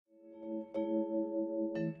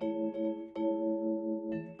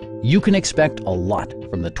You can expect a lot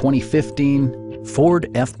from the 2015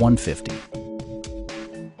 Ford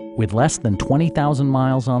F-150. With less than 20,000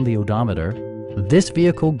 miles on the odometer, this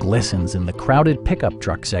vehicle glistens in the crowded pickup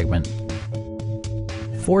truck segment.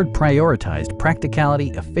 Ford prioritized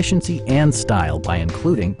practicality, efficiency, and style by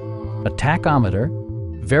including a tachometer,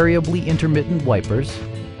 variably intermittent wipers,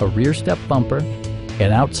 a rear step bumper,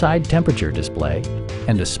 an outside temperature display,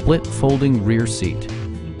 and a split folding rear seat.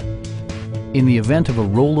 In the event of a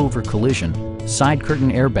rollover collision, side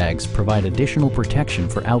curtain airbags provide additional protection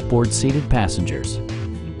for outboard seated passengers.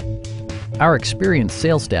 Our experienced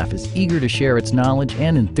sales staff is eager to share its knowledge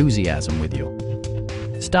and enthusiasm with you.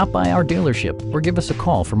 Stop by our dealership or give us a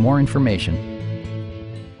call for more information.